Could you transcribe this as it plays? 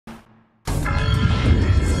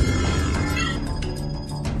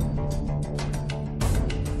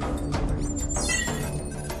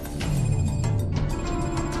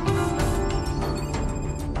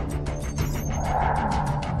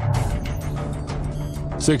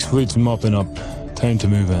6 fleets mopping up. Time to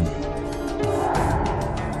move in.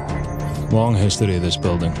 Long history of this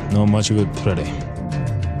building. Not much of it pretty.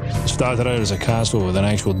 It started out as a castle with an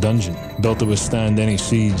actual dungeon, built to withstand any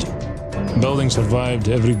siege. The building survived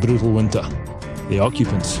every brutal winter. The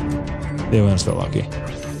occupants, they weren't so lucky.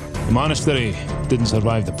 The monastery didn't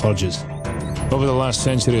survive the purges. Over the last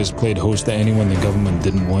century has played host to anyone the government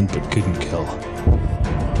didn't want but couldn't kill.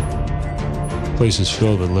 The place is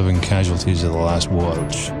filled with living casualties of the last war,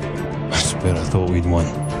 which I swear I thought we'd won.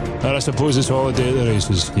 And I suppose it's all a day of the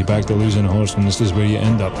races. You back the losing horse and this is where you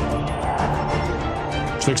end up.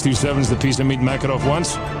 627's the piece of meat Makarov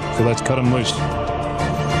wants, so let's cut him loose.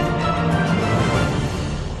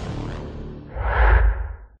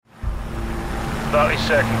 30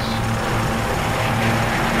 seconds.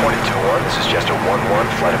 22-1, this is just a 1-1,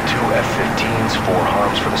 flight of 2 F-15s, 4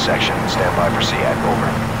 harms for the section. Stand by for SEAT, over.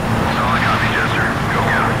 Solid copy, Jester. Go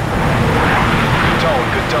get him.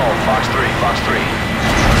 Good tone, Fox 3, Fox 3.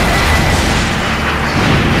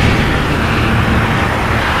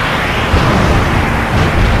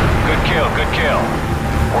 Good kill.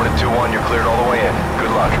 Hornet 2-1, you're cleared all the way in. Good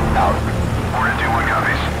luck, out. Hornet 2-1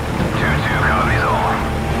 copies. 2-2 copies all.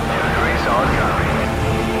 2-3 solid copy.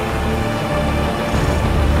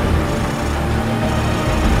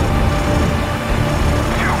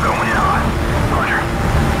 Going in hot. Roger.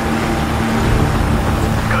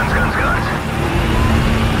 Guns. Guns.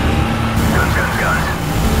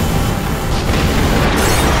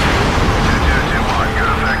 2-2-2-1, good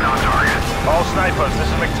effect on target. All snipers, this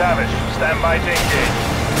is McTavish. Stand by to engage.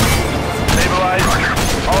 Stabilize. Roger.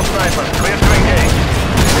 All snipers, clear to engage.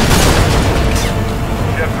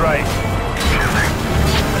 Shift right. Shifting.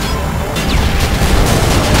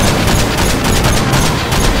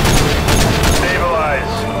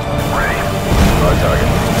 Stabilize. Ready. On target.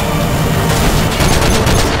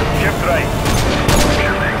 Shift right.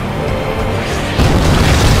 Shifting.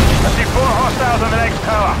 I see 4 hostiles on the next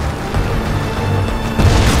tower.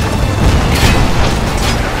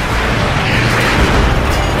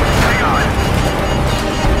 Hang on.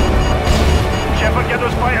 Shepard, get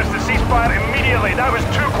those fighters to cease fire immediately. That was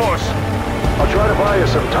too close. I'll try to buy you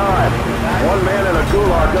some time. One man in a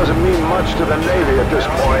Gulag doesn't mean much to the Navy at this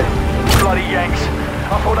point. Bloody Yanks.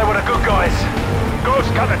 I thought they were the good guys.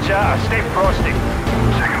 Ghost, cut the chatter. Stay frosty.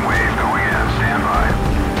 Second wave going in. Stand by.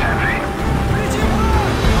 10 feet.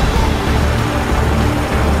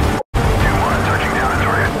 2-1 touching down at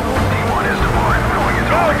target. D1 is deployed. Going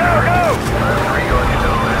into Go! 3 going into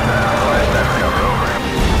open. Last time recover over.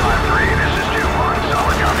 5-3, this is 2-1.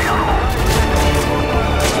 Solid copy on hold.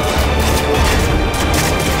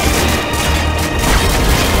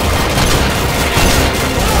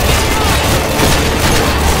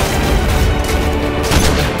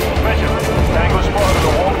 Tango spotted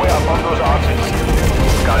the walkway above those arches.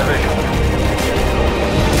 Got a visual.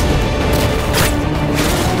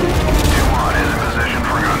 2-1 is in position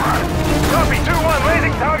for gun run. Copy, 2-1,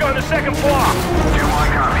 raising target on the second floor.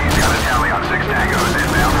 2-1 copy, he's got a tally on 6 tangos,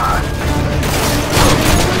 inbound hot.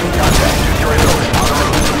 Contact, 2-3 building, on the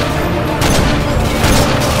roof.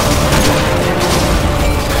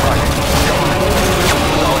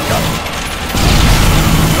 Solid copy.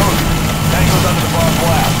 Tango's under the barbed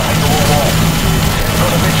wire, behind the wall. Throw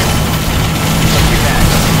the mission. Take your back.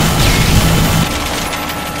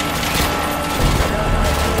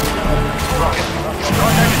 Rocket.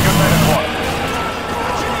 Contact is your side of one.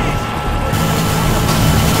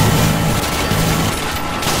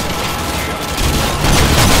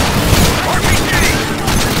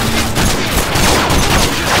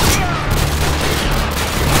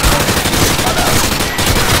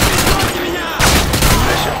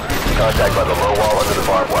 Contact by the low wall under the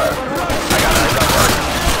barbed wire. I got target.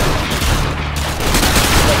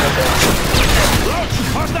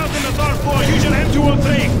 Hostiles in the third floor, use your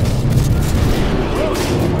M203.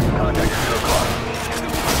 Contact at 2 o'clock.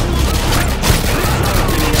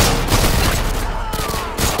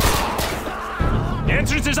 The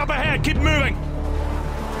entrance is up ahead, keep moving.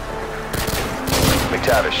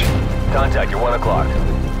 McTavish, contact, you're 1 o'clock.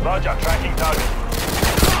 Roger, tracking target.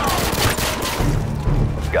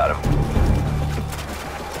 Got him.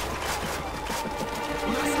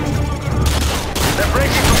 They're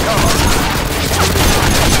breaking from cover.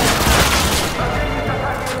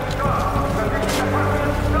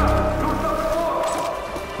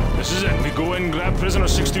 This is it. We go in, grab prisoner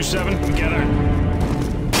 627, and get out.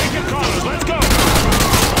 Take your corners, let's go!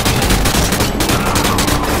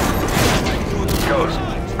 Ghost,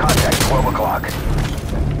 contact, 12 o'clock.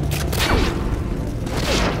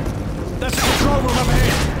 That's the control room up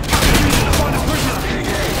ahead. Find a prisoner.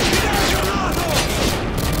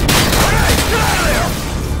 Hey, get out of there!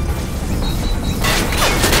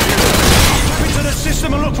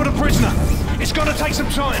 take some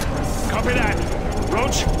time. Copy that.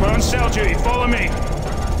 Roach, we're on cell duty. Follow me.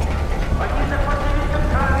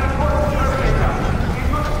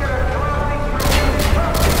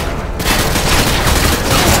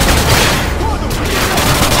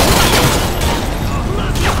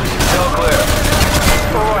 Cell clear.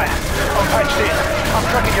 Alright, I'm patched in. I'm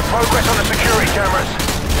tracking your progress on the security cameras.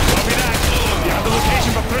 Copy that. You have the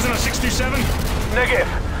location for prisoner 627? Negative,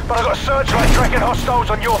 but I've got a searchlight tracking hostiles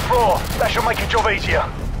on your floor. That should make your job easier.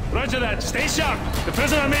 Roger that. Stay sharp. The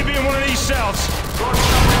prisoner may be in one of these cells. Ghost,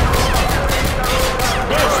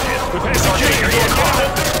 we've had security door. Get it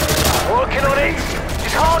open. Working on it.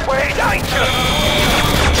 It's hardware, it ain't just...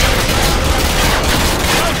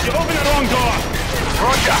 Ghost, you opened the wrong door.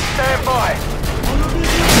 Roger, stand by.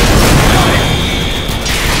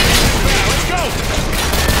 Yeah, let's go.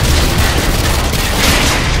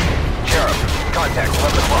 Sheriff, contact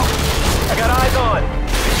 11 o'clock. I got eyes on.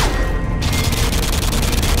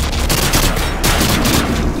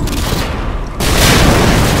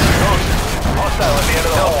 Ghost, hostile at the end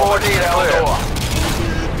of the hall. Cell 4D is clear.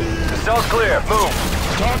 The cell's clear. Move.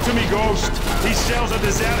 Talk to me, Ghost. These cells are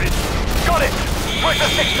deserted. Got it.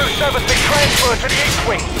 Prisoner 627's been transferred to the east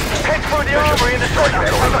wing. Head through the armory in the street.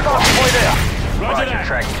 Take the fast way there. Roger that.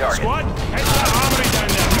 Tracking target. Squad, head to that armory down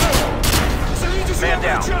there. Man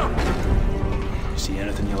down. See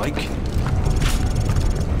anything you like?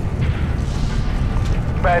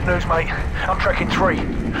 Bad news, mate. I'm tracking 3.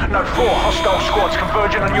 No, 4 hostile squads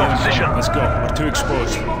converging on your position. Let's go. We're too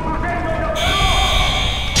exposed.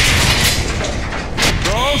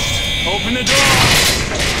 Ghost, open the door.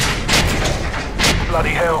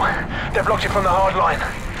 Bloody hell. They've blocked it from the hard line.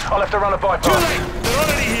 I'll have to run a bypass. Too late. They're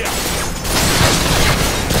already here.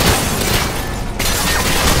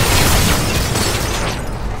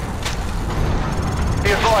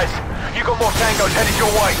 Be advised. You got more tangos headed your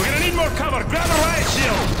way. We're gonna need more cover. Grab a riot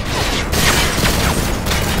shield.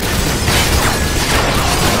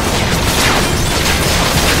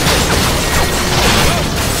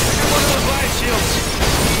 One of those riot shields.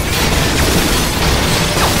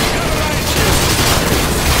 Grab a riot shield.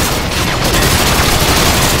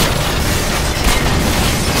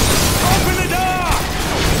 Open the door.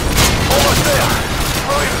 Almost there.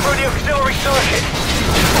 Moving through the auxiliary circuit.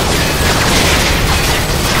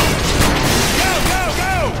 Go, go,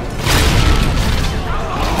 go!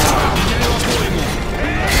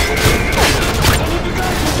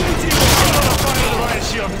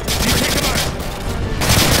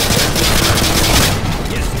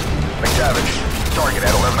 McTavish, target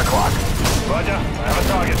at 11 o'clock. Roger, I have a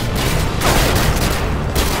target.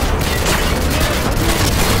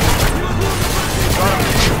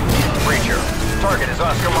 Breacher, target is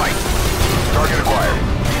Oscar Mike. Target acquired.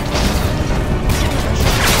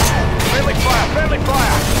 Friendly fire, friendly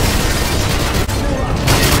fire!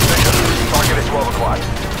 Target at 12 o'clock.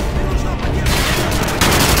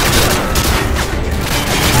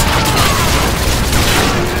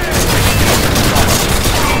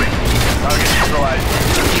 Target neutralized.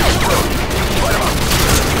 Light him up.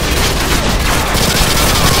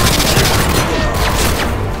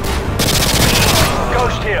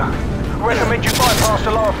 Ghost here. Recommend you bypass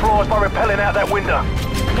the lower floors by rappelling out that window.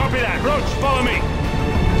 Copy that. Roach, follow me.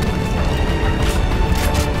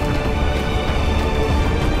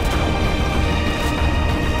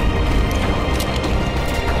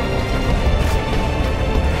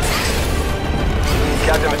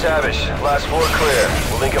 Captain McTavish, last floor clear.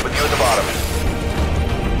 We'll link up with you at the bottom.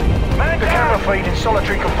 The camera feed in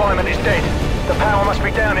solitary confinement is dead. The power must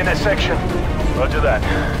be down in that section. Roger that.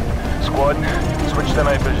 Squad, switch to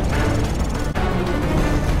night vision.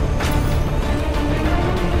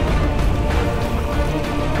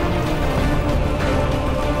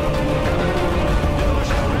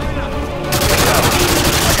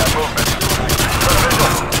 I got movement.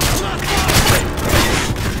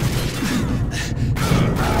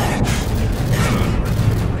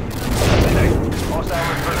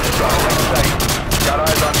 Got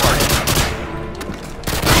eyes on target.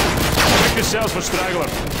 Check the cells for straggler.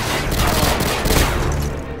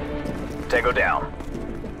 Tango down.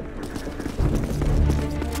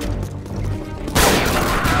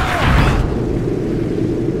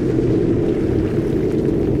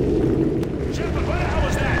 Shepard, what the hell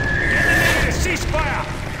was that? Get the Navy to cease fire!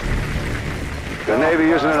 The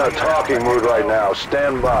Navy isn't in a talking mood right now.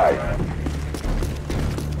 Stand by.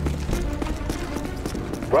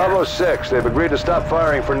 Bravo 6, they've agreed to stop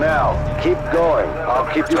firing for now. Keep going. I'll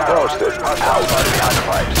keep you posted. Hostile spotted behind the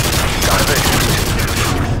pipes. Got a vision.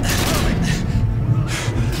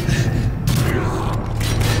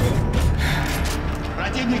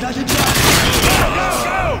 Go, go,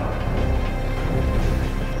 go!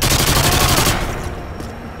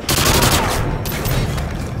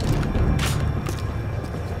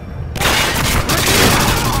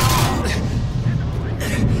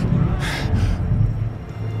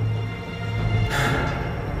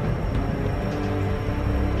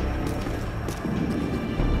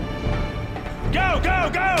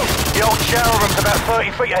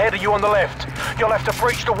 feet ahead of you on the left. You'll have to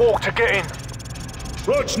breach the wall to get in.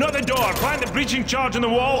 Roach, not the door. Plant the breaching charge on the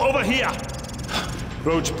wall over here.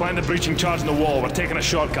 Roach, plant the breaching charge on the wall. We're taking a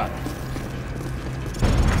shortcut.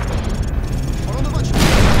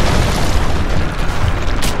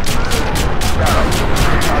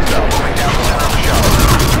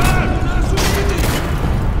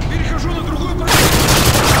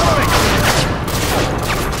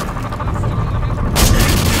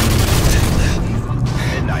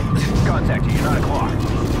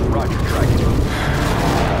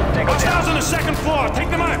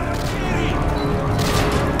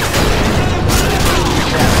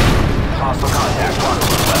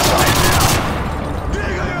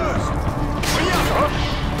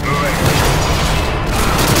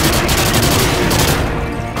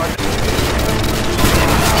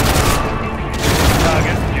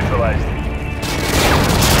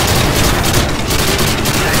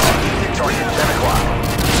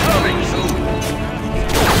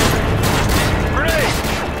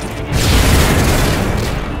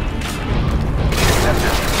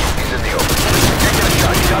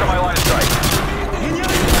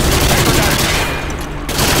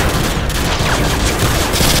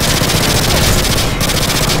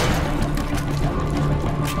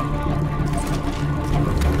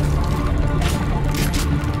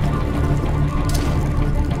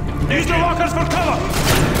 Use the lockers for cover!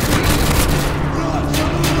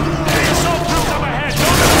 The assault group up ahead!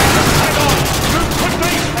 Don't hang on! Move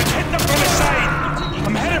quickly and hit them from the side!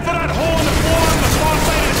 I'm headed for that hole in the floor on the far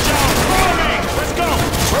side of the shaft! Follow me! Let's go!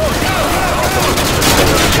 Go!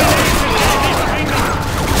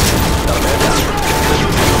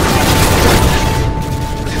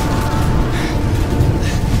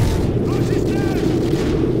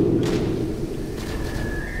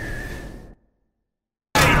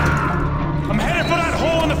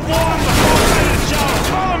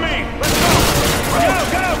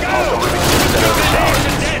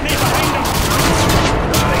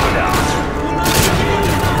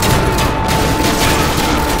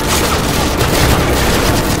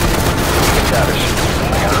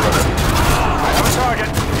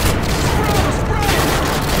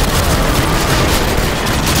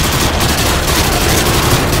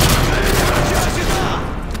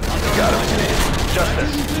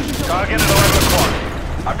 Target at 11 o'clock.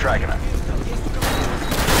 I'm tracking it.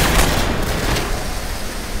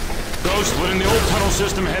 Ghost, we're in the old tunnel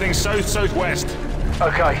system heading south-southwest.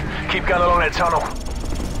 Okay, keep going along that tunnel.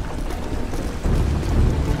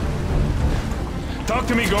 Talk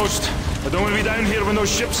to me, Ghost. I don't want to be down here when those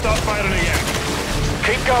ships start firing again.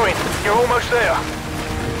 Keep going. You're almost there.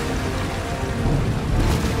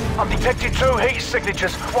 I'm detecting 2 heat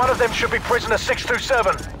signatures. One of them should be prisoner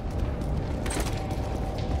 627.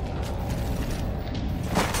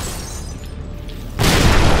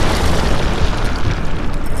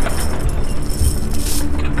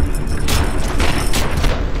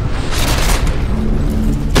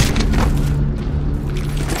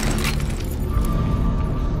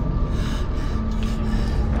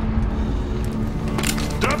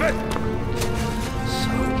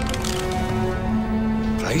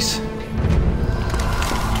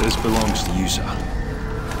 This belongs to you, sir.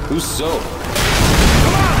 Who's so?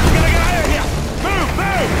 Come on! We gotta get out of here! Move!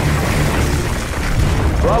 Move!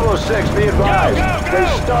 Bravo 6, be advised. Go! They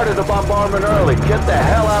started the bombardment early. Get the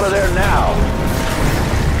hell out of there now.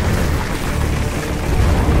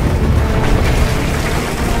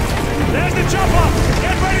 There's the chopper!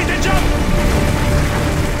 Get ready to jump!